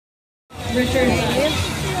Richard.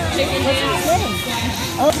 Chicken hands.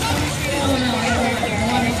 Oh.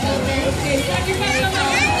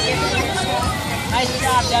 Nice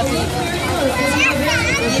job, Debbie.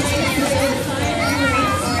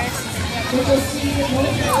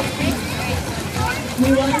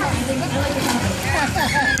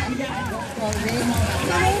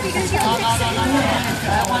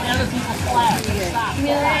 I want other people's flag. Stop.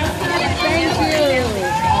 Thank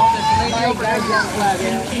you. My God,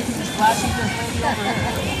 flashing this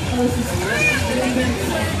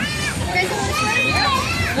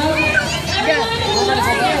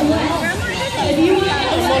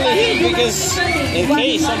because in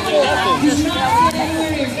case something happens.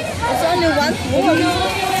 It's only 1 foot.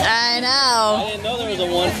 I know. I didn't know there was a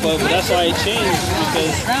 1 foot, but that's why I changed,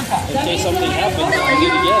 because in case something happens, I need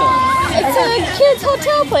to get them. It's a kid's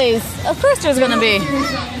hotel place. Of course there's gonna be.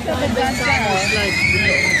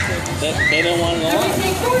 They don't want to go on.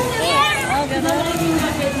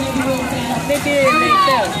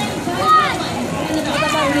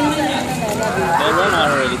 They run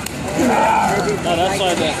already. No, that's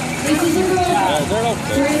why they're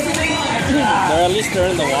okay. At least they're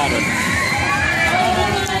in the water.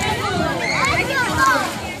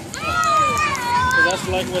 So that's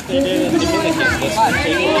like what they did in Dominican.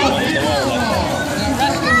 They went in the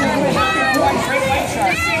water like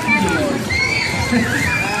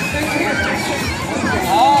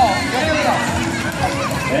Oh,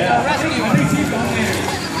 yeah. Rescue.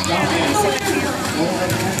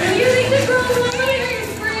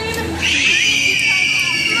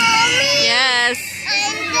 Yes.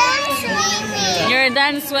 You're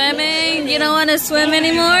done swimming? You don't want to swim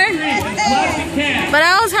anymore? But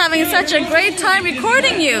I was having such a great time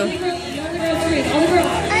recording you.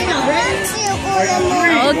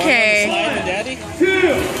 Okay. Daddy? 2, 3.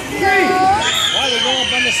 Why are we going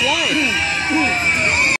up on the slide?